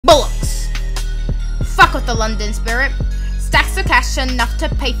with the London spirit. Stacks of cash enough to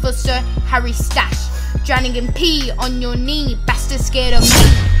pay for Sir Harry's stash. Drowning in pee on your knee, bastard scared of me.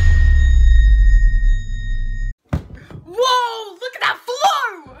 Whoa, look at that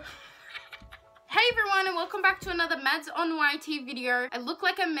flow! Hey everyone, and welcome back to another Madz on YT video. I look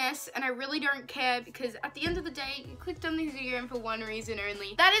like a mess and I really don't care because at the end of the day, you clicked on this video for one reason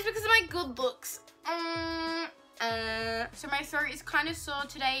only. That is because of my good looks. So my throat is kind of sore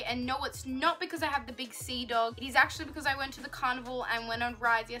today, and no, it's not because I have the big sea dog. It is actually because I went to the carnival and went on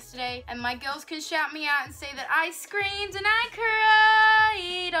rides yesterday, and my girls can shout me out and say that I screamed and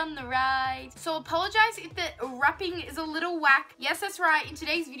I cried on the ride. So apologize if the rapping is a little whack. Yes, that's right. In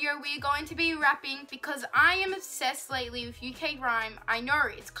today's video, we are going to be rapping because I am obsessed lately with UK GRIME. I know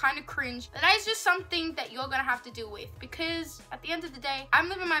it's kind of cringe, but that is just something that you're gonna have to deal with because at the end of the day, I'm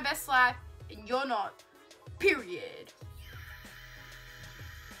living my best life and you're not. Period.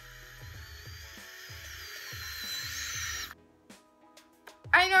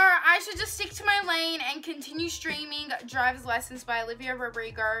 I know, I should just stick to my lane and continue streaming Driver's License by Olivia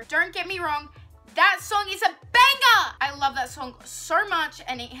Rodrigo. Don't get me wrong, that song is a banger! I love that song so much,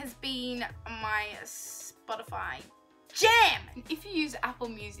 and it has been my Spotify jam. If you use Apple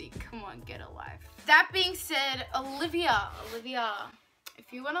Music, come on, get a life. That being said, Olivia,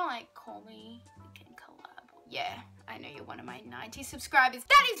 if you wanna like call me, we can collab. Yeah, I know you're one of my 90 subscribers.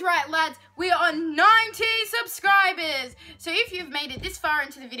 That is right, lads. We are on 90 subscribers. So if you've made it this far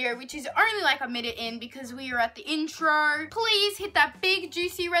into the video, which is only like a minute in because we are at the intro, please hit that big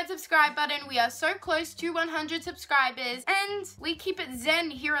juicy red subscribe button. We are so close to 100 subscribers and we keep it zen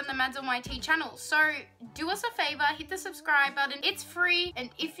here on the Madz on YT channel. So do us a favor, hit the subscribe button. It's free, and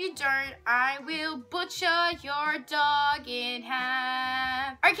if you don't, I will butcher your dog in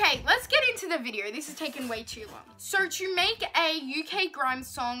half. Okay, let's get into the video. This is taking way too long. So to make a UK GRIME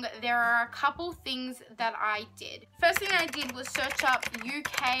song, there are a couple things that I did. First thing I did was search up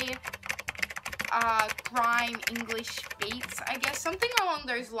UK GRIME English beats, I guess, something along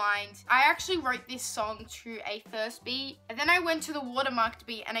those lines. I actually wrote this song to a first beat, and then I went to the watermarked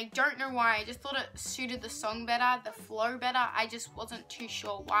beat, and I don't know why. I just thought it suited the song better, the flow better. I just wasn't too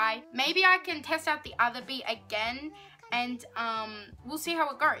sure why. Maybe I can test out the other beat again, and we'll see how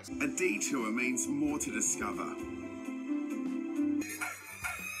it goes. A detour means more to discover.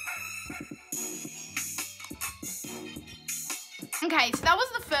 Okay, so that was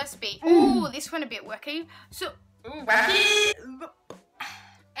the first beat. Ooh, this went a bit wacky. So, and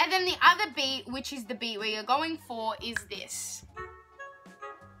then the other beat, which is the beat we are going for, is this.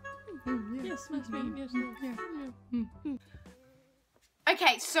 Yes, nice beat. Yes, yeah.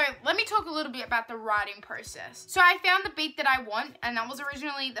 Okay, so let me talk a little bit about the writing process. So I found the beat that I want, and that was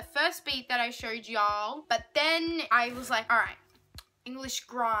originally the first beat that I showed y'all. But then I was like, all right, English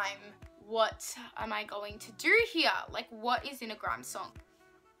GRIME. What am I going to do here? Like, what is in a GRIME song?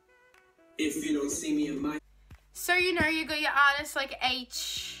 If you don't see me in my... So, you know, you got your artists like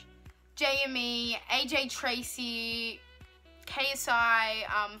Aitch, JME, AJ Tracey, KSI,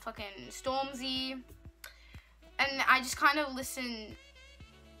 fucking Stormzy. And I just kind of listen.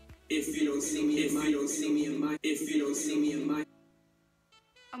 If you don't see me in my... If you don't see me in my... If you don't see me in my...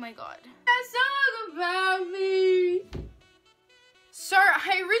 Oh my god. That song about me. So,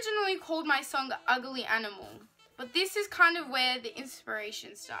 I originally called my song Ugly Animal, but this is kind of where the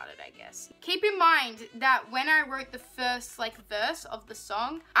inspiration started, I guess. Keep in mind that when I wrote the first, verse of the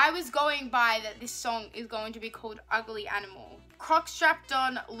song, I was going by that this song is going to be called Ugly Animal. Crocs strapped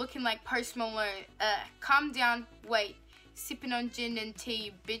on, looking like Post Malone. Calm down, wait. Sipping on gin and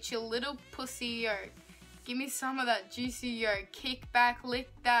tea, bitch, you little pussy, yo. Give me some of that juicy, yo. Kick back, lick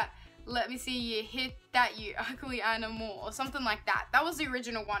that. Let me see you hit that, you ugly animal, or something like that. That was the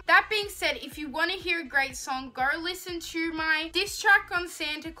original one. That being said, if you want to hear a great song, go listen to my diss track on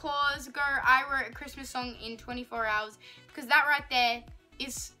Santa Claus. Go, I wrote a Christmas song in 24 hours, because that right there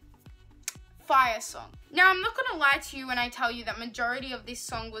is fire song. Now, I'm not gonna lie to you when I tell you that majority of this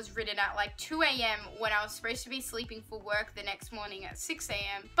song was written at like 2 AM when I was supposed to be sleeping for work the next morning at 6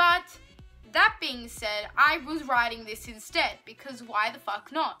 AM, but that being said, I was writing this instead because why the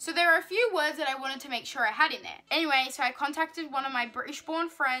fuck not? So there are a few words that I wanted to make sure I had in there. Anyway, so I contacted one of my British-born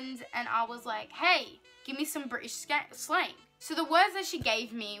friends and I was like, hey, give me some British slang. So the words that she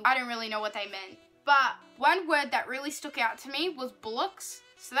gave me, I don't really know what they meant, but one word that really stuck out to me was bullocks.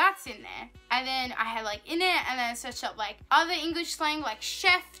 So that's in there. And then I had like innit, and then I searched up like other English slang like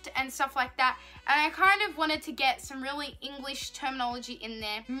chefed and stuff like that. And I kind of wanted to get some really English terminology in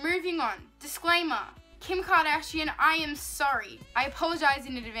there. Moving on. Disclaimer. Kim Kardashian, I am sorry. I apologize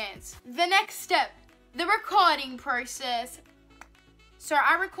in advance. The next step, the recording process. So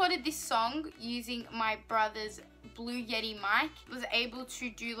I recorded this song using my brother's Blue Yeti mic. Was able to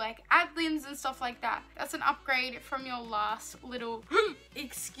do like ad-libs and stuff like that. That's an upgrade from your last little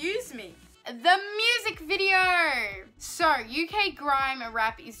excuse me. The music video. So UK grime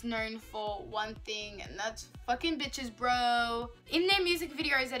rap is known for one thing, and that's fucking bitches, bro. In their music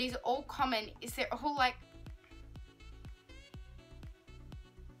videos, that is all common, is they're all like,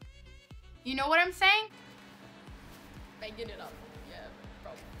 you know what I'm saying? Banging it up. Yeah,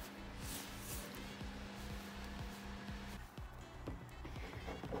 probably.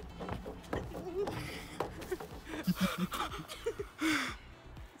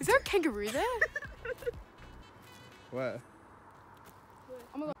 Is there a kangaroo there? Where?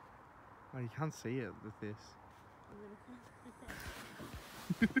 Oh my god. Oh, you can't see it with this.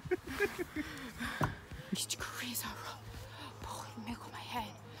 Mr. Crazy pulling milk on my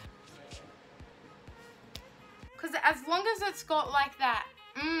head. Because as long as it's got like that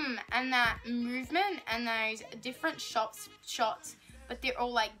and that movement and those different shots, but they're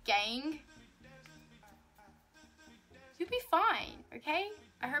all like gang, you'll be fine, okay?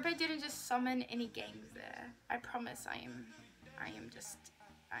 I hope I didn't just summon any gangs there. I promise I'm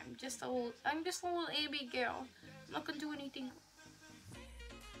just a little AB girl. I'm not gonna do anything.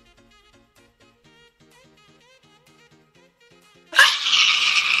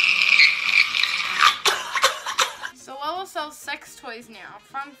 So Lala sells sex toys now,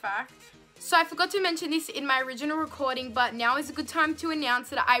 fun fact. So I forgot to mention this in my original recording, but now is a good time to announce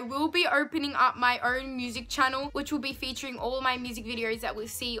that I will be opening up my own music channel, which will be featuring all of my music videos that we'll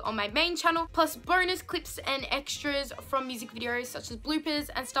see on my main channel, plus bonus clips and extras from music videos such as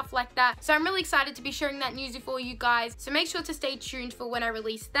bloopers and stuff like that. So I'm really excited to be sharing that news for you guys. So make sure to stay tuned for when I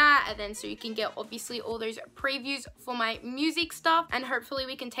release that, and then so you can get obviously all those previews for my music stuff, and hopefully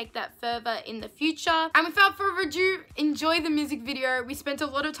we can take that further in the future. And without further ado, enjoy the music video. We spent a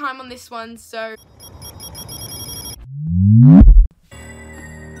lot of time on this one. So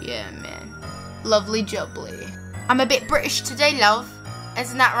yeah, man, lovely jubbly. I'm a bit British today, love,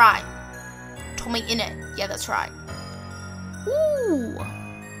 isn't that right? Tommy innit? Yeah, that's right. Ooh,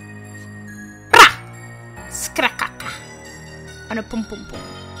 brah, skrakaka, and a pum pum pum.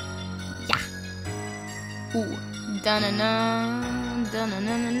 Yeah. Ooh, da-na-na,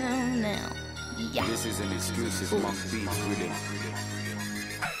 da-na-na-na-na now. Yeah. This is an exclusive Monk Beats rhythm.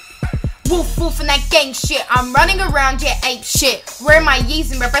 Woof woof and that gang shit. I'm running around, yeah, ape shit. Wearing my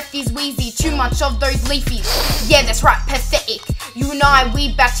Yeezys, my breath is wheezy. Too much of those leafys. Yeah, that's right, pathetic. You and I,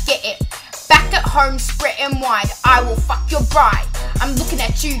 we bout to get it. Back at home, spreading wide. I will fuck your bride. I'm looking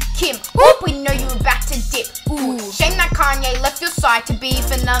at you, Kim. Oop, we know you about to dip. Ooh, shame that Kanye left your side to be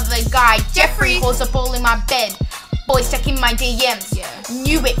with another guy. Jeffree holds up all in my bed. Boys checking my DMs. Yeah.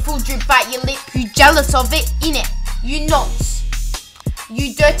 Knew it, full drip bite your lip. You jealous of it, innit? You nonce.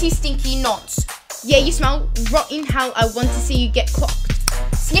 You dirty, stinky nonce. Yeah, you smell rotten hell. I want to see you get clocked.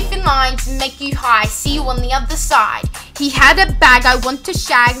 Sniffing lines make you high. See you on the other side. He had a bag I want to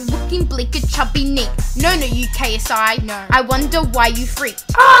shag. Looking bleak, a chubby neat. No, you KSI. No. I wonder why you freak.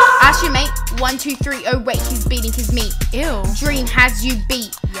 Ask your mate. 1, 2, 3. Oh wait, he's beating his meat. Ew. Dream has you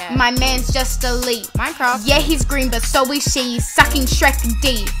beat. Yeah. My man's just elite. Minecraft. Yeah, he's green, but so is she. Sucking Shrek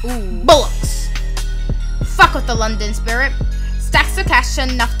D. Ooh. Bullocks. Fuck with the London spirit. Stacks of cash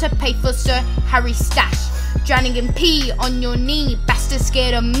enough to pay for Sir Harry's stash. Drowning in pee on your knee, bastard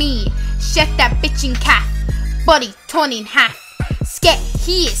scared of me. Chef that bitch in calf, body torn in half. Sket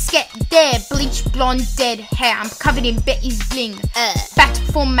here, sket there, bleach blonde dead hair. I'm covered in Betty's bling. Back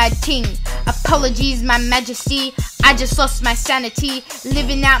for my ting. Apologies, my majesty. I just lost my sanity.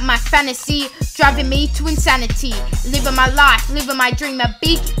 Living out my fantasy, driving me to insanity. Living my life, living my dream, a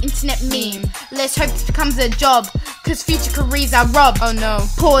big internet meme. Let's hope this becomes a job, cause future careers are robbed. Oh no.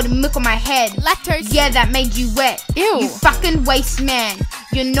 Poured milk on my head. Lactose. Yeah, that made you wet. Ew. You fucking waste man.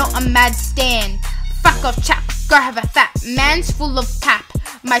 You're not a Madz stan. Fuck off, chap. Go have a fat. Man's full of pap.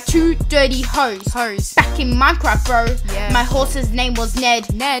 My 2 dirty hoes. Back in Minecraft, bro. Yeah. My horse's name was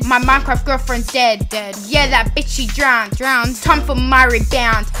Ned. My Minecraft girlfriend's dead. Yeah, that bitch, she drowned. Time for my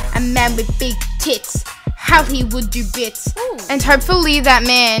rebound. A man with big tits. How he would do bits. Ooh. And hopefully that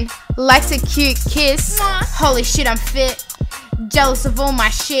man likes a cute kiss. Holy shit, I'm fit. Jealous of all my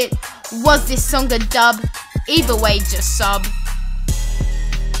shit. Was this song a dub? Either way, just sub.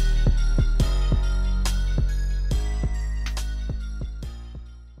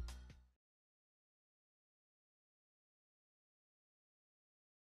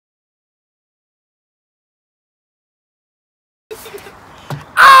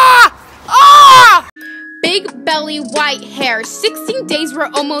 big belly, white hair. 16 days, we're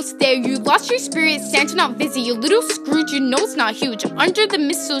almost there. You lost your spirit, Santa not busy. You little Scrooge, you know it's not huge. Under the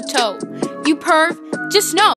mistletoe, you perv, just know.